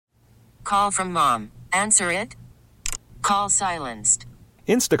Call from mom. Answer it. Call silenced.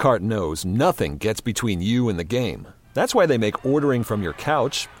 Instacart knows nothing gets between you and the game. That's why they make ordering from your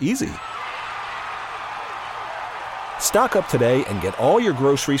couch easy. Stock up today and get all your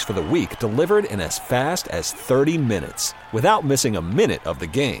groceries for the week delivered in as fast as 30 minutes without missing a minute of the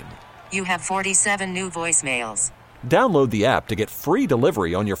game. You have 47 new voicemails. Download the app to get free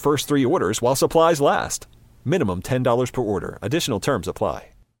delivery on your first 3 orders while supplies last. Minimum $10 per order. Additional terms apply.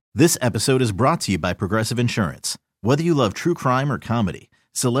 This episode is brought to you by Progressive Insurance. Whether you love true crime or comedy,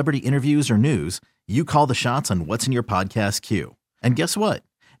 celebrity interviews or news, you call the shots on what's in your podcast queue. And guess what?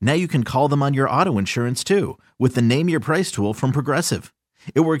 Now you can call them on your auto insurance too with the Name Your Price tool from Progressive.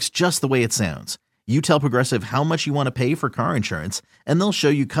 It works just the way it sounds. You tell Progressive how much you want to pay for car insurance, and they'll show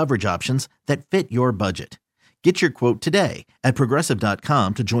you coverage options that fit your budget. Get your quote today at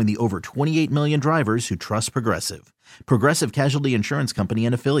Progressive.com to join the over 28 million drivers who trust Progressive. Progressive Casualty Insurance Company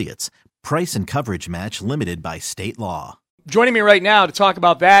and Affiliates. Price and coverage match limited by state law. Joining me right now to talk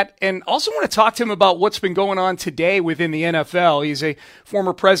about that, and also want to talk to him about what's been going on today within the NFL. He's a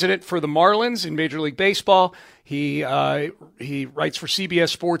former president for the Marlins in Major League Baseball. He writes for CBS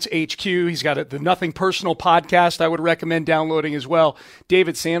Sports HQ. He's got the Nothing Personal podcast I would recommend downloading as well.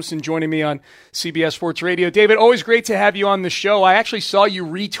 David Samson joining me on CBS Sports Radio. David, always great to have you on the show. I actually saw you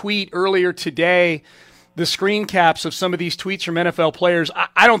retweet earlier today the screen caps of some of these tweets from NFL players.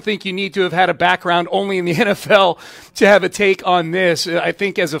 I don't think you need to have had a background only in the NFL to have a take on this. I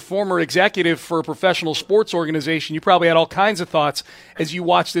think as a former executive for a professional sports organization, you probably had all kinds of thoughts as you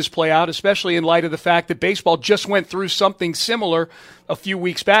watched this play out, especially in light of the fact that baseball just went through something similar a few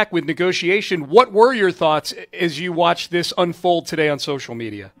weeks back with negotiation. What were your thoughts as you watched this unfold today on social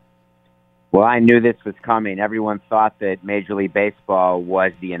media? Well, I knew this was coming. Everyone thought that Major League Baseball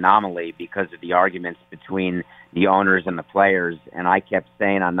was the anomaly because of the arguments between the owners and the players. And I kept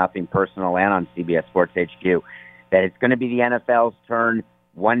saying on Nothing Personal and on CBS Sports HQ that it's going to be the NFL's turn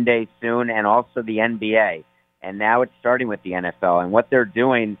one day soon, and also the NBA. And now it's starting with the NFL. And what they're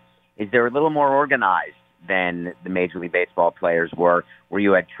doing is they're a little more organized than the Major League Baseball players were, where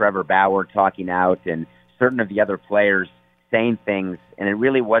you had Trevor Bauer talking out and certain of the other players saying things, and it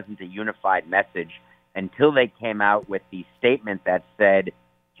really wasn't a unified message until they came out with the statement that said,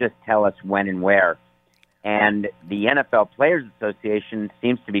 just tell us when and where. And the NFL Players Association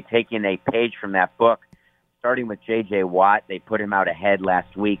seems to be taking a page from that book, starting with J.J. Watt. They put him out ahead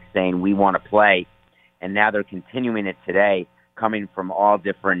last week saying, we want to play, and now they're continuing it today, coming from all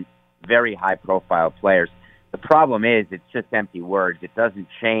different, very high-profile players. The problem is it's just empty words. It doesn't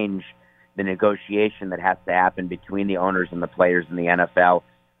change the negotiation that has to happen between the owners and the players in the NFL.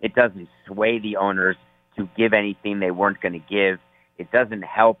 It doesn't sway the owners to give anything they weren't going to give. It doesn't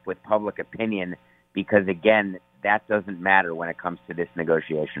help with public opinion because, again, that doesn't matter when it comes to this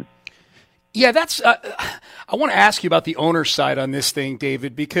negotiation. Yeah, that's. I want to ask you about the owner side on this thing,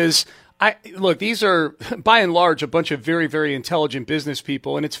 David, because look, these are by and large a bunch of very, very intelligent business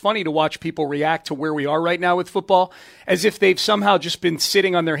people, and it's funny to watch people react to where we are right now with football as if they've somehow just been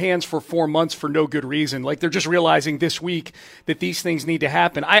sitting on their hands for 4 months for no good reason. Like they're just realizing this week that these things need to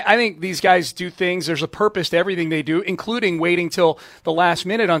happen. I think these guys do things. There's a purpose to everything they do, including waiting till the last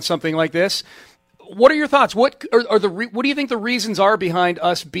minute on something like this. What are your thoughts? What do you think the reasons are behind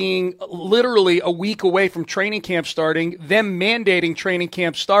us being literally a week away from training camp starting, them mandating training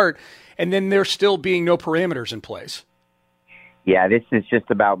camp start, and then there still being no parameters in place? Yeah, this is just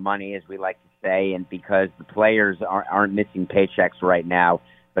about money, as we like to say, and because the players aren't missing paychecks right now,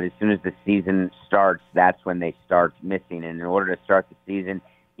 but as soon as the season starts, that's when they start missing. And in order to start the season,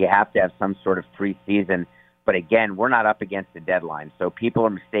 you have to have some sort of preseason. But again, we're not up against a deadline. So people are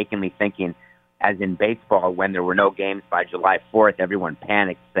mistakenly thinking, as in baseball, when there were no games by July 4th, everyone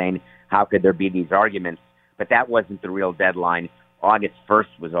panicked saying, how could there be these arguments? But that wasn't the real deadline. August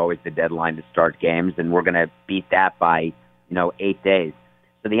 1st was always the deadline to start games, and we're going to beat that by, 8 days.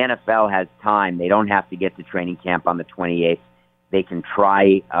 So the NFL has time. They don't have to get to training camp on the 28th. They can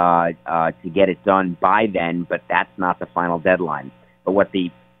try to get it done by then, but that's not the final deadline. But what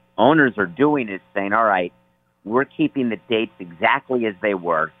the owners are doing is saying, all right, we're keeping the dates exactly as they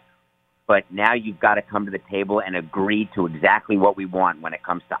were, but now you've got to come to the table and agree to exactly what we want when it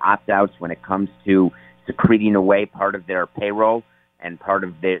comes to opt-outs, when it comes to secreting away part of their payroll and part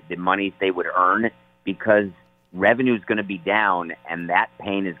of the monies they would earn, because revenue is going to be down, and that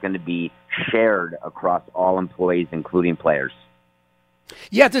pain is going to be shared across all employees, including players.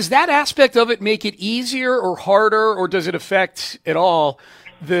 Yeah, does that aspect of it make it easier or harder, or does it affect at all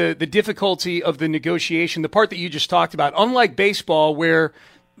the difficulty of the negotiation, the part that you just talked about? Unlike baseball, where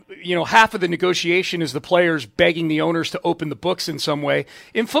half of the negotiation is the players begging the owners to open the books in some way.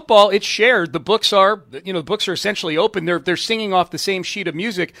 In football, it's shared. The books are essentially open. They're singing off the same sheet of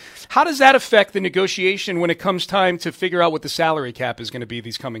music. How does that affect the negotiation when it comes time to figure out what the salary cap is going to be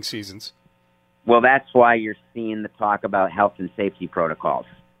these coming seasons? Well, that's why you're seeing the talk about health and safety protocols,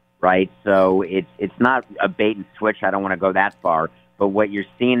 right? So it's not a bait and switch. I don't want to go that far. But what you're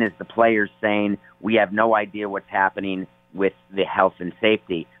seeing is the players saying, we have no idea what's happening with the health and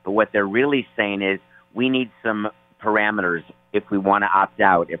safety. But what they're really saying is, we need some parameters if we want to opt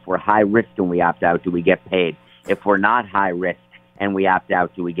out. If we're high risk and we opt out, do we get paid? If we're not high risk and we opt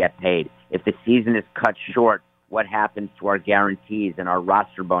out, do we get paid? If the season is cut short, what happens to our guarantees and our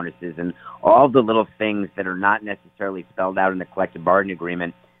roster bonuses and all the little things that are not necessarily spelled out in the collective bargaining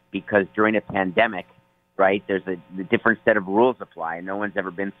agreement? Because during a pandemic, right, there's a different set of rules apply, and no one's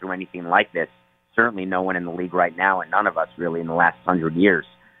ever been through anything like this. Certainly no one in the league right now, and none of us really in the last 100 years.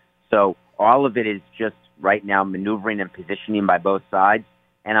 So all of it is just right now maneuvering and positioning by both sides,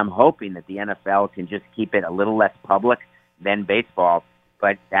 and I'm hoping that the NFL can just keep it a little less public than baseball,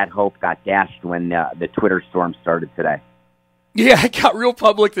 but that hope got dashed when the Twitter storm started today. Yeah, it got real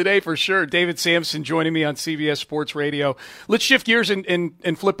public today for sure. David Samson joining me on CBS Sports Radio. Let's shift gears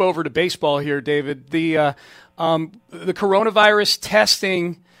and flip over to baseball here, David. The coronavirus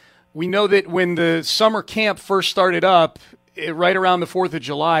testing, we know that when the summer camp first started up, right around the 4th of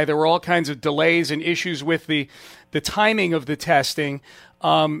July, there were all kinds of delays and issues with the timing of the testing.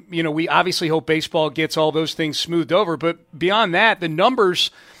 We obviously hope baseball gets all those things smoothed over, but beyond that, the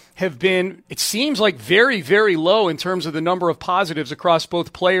numbers have been, it seems like, very, very low in terms of the number of positives across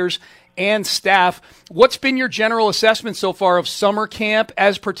both players and staff. What's been your general assessment so far of summer camp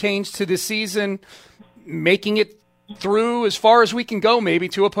as pertains to the season, making it through as far as we can go, maybe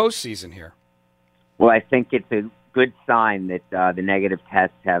to a postseason here? Well, I think it's a good sign that the negative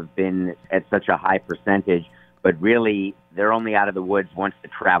tests have been at such a high percentage, but really they're only out of the woods once the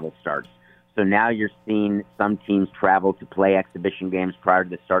travel starts. So now you're seeing some teams travel to play exhibition games prior to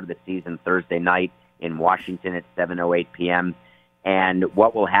the start of the season Thursday night in Washington at 7:08 p.m. And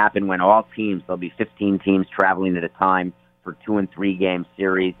what will happen when all teams, there'll be 15 teams traveling at a time for 2 and 3 game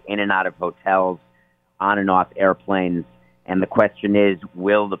series, in and out of hotels, on and off airplanes. And the question is,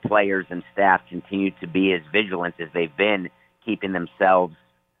 will the players and staff continue to be as vigilant as they've been, keeping themselves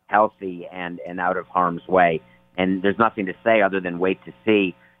healthy and out of harm's way? And there's nothing to say other than wait to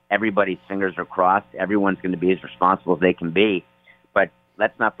see. Everybody's fingers are crossed. Everyone's going to be as responsible as they can be. But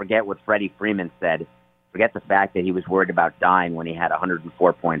let's not forget what Freddie Freeman said. Forget the fact that he was worried about dying when he had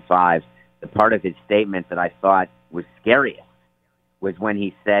 104.5. The part of his statement that I thought was scariest was when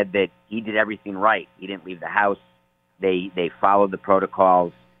he said that he did everything right. He didn't leave the house. They followed the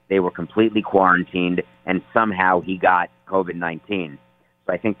protocols. They were completely quarantined, and somehow he got COVID-19.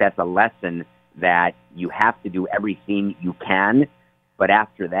 So I think that's a lesson that you have to do everything you can, but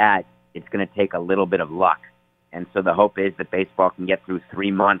after that, it's going to take a little bit of luck. And so the hope is that baseball can get through 3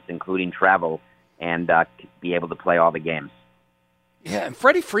 months, including travel, and be able to play all the games. Yeah, and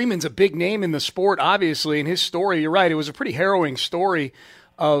Freddie Freeman's a big name in the sport, obviously, and his story, you're right, it was a pretty harrowing story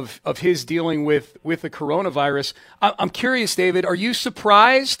of his dealing with the coronavirus. I'm curious, David, are you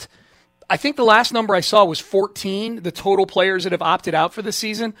surprised? I think the last number I saw was 14, the total players that have opted out for the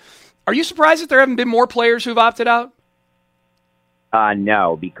season. Are you surprised that there haven't been more players who've opted out?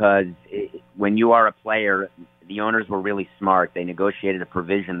 No, because when you are a player, the owners were really smart. They negotiated a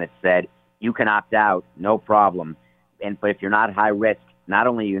provision that said you can opt out, no problem. But if you're not high risk, not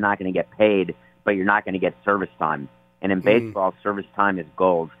only are you not going to get paid, but you're not going to get service time. And in baseball, service time is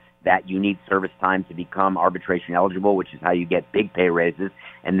gold. That you need service time to become arbitration eligible, which is how you get big pay raises,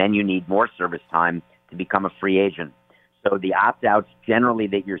 and then you need more service time to become a free agent. So the opt-outs generally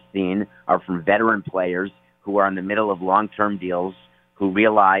that you're seeing are from veteran players who are in the middle of long-term deals, who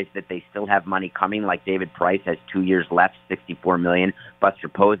realize that they still have money coming, like David Price has 2 years left, $64 million. Buster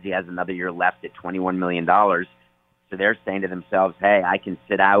Posey has another year left at $21 million. So they're saying to themselves, hey, I can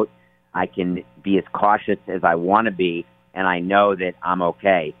sit out, I can be as cautious as I want to be, and I know that I'm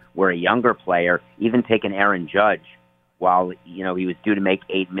okay. Where a younger player, even taking Aaron Judge, while he was due to make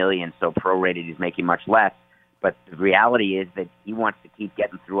 $8 million, so prorated he's making much less. But the reality is that he wants to keep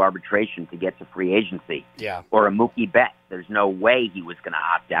getting through arbitration to get to free agency. Yeah. Or a Mookie Betts. There's no way he was going to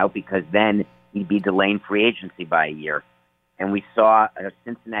opt out because then he'd be delaying free agency by a year. And we saw a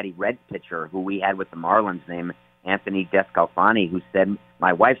Cincinnati Reds pitcher who we had with the Marlins named Anthony Descalfani, who said,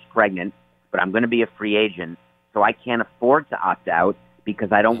 my wife's pregnant, but I'm going to be a free agent, so I can't afford to opt out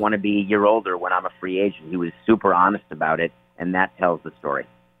because I don't want to be a year older when I'm a free agent. He was super honest about it, and that tells the story.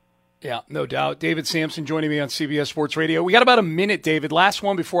 Yeah, no doubt. David Samson joining me on CBS Sports Radio. We got about a minute, David. Last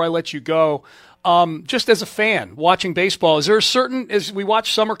one before I let you go. Just as a fan watching baseball, is there a certain, as we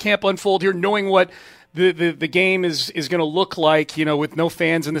watch summer camp unfold here, knowing what the game is going to look like, with no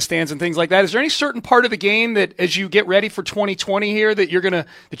fans in the stands and things like that, is there any certain part of the game that as you get ready for 2020 here that you're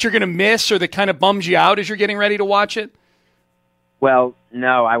gonna miss or that kind of bums you out as you're getting ready to watch it? Well,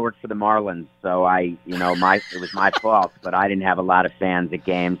 no, I worked for the Marlins, so it was my fault, but I didn't have a lot of fans at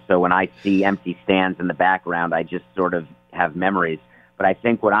games. So when I see empty stands in the background, I just sort of have memories. But I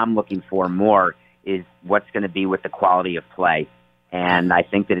think what I'm looking for more is what's going to be with the quality of play. And I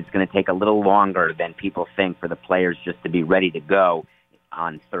think that it's going to take a little longer than people think for the players just to be ready to go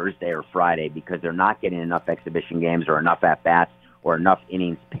on Thursday or Friday because they're not getting enough exhibition games or enough at-bats or enough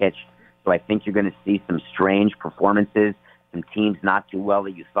innings pitched. So I think you're going to see some strange performances. Some teams not do well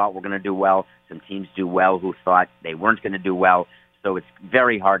that you thought were going to do well. Some teams do well who thought they weren't going to do well. So it's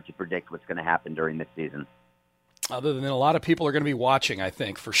very hard to predict what's going to happen during this season. Other than a lot of people are going to be watching, I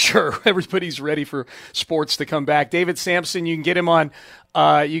think, for sure. Everybody's ready for sports to come back. David Samson, you can get him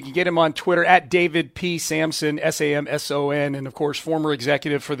on Twitter at David P. Samson, Samson, and of course, former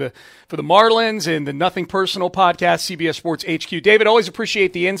executive for the Marlins and the Nothing Personal podcast, CBS Sports HQ. David, always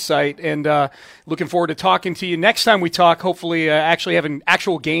appreciate the insight, and looking forward to talking to you next time we talk. Hopefully, actually having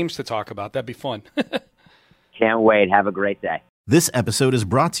actual games to talk about. That'd be fun. Can't wait. Have a great day. This episode is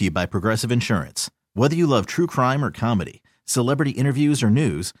brought to you by Progressive Insurance. Whether you love true crime or comedy, celebrity interviews or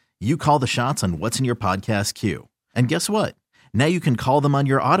news, you call the shots on what's in your podcast queue. And guess what? Now you can call them on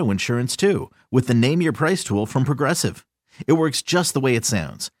your auto insurance too with the Name Your Price tool from Progressive. It works just the way it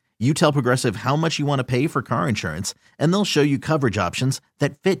sounds. You tell Progressive how much you want to pay for car insurance, and they'll show you coverage options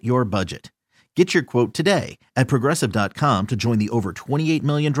that fit your budget. Get your quote today at Progressive.com to join the over 28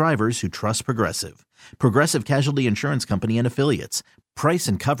 million drivers who trust Progressive. Progressive Casualty Insurance Company and Affiliates. Price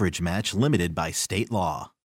and coverage match limited by state law.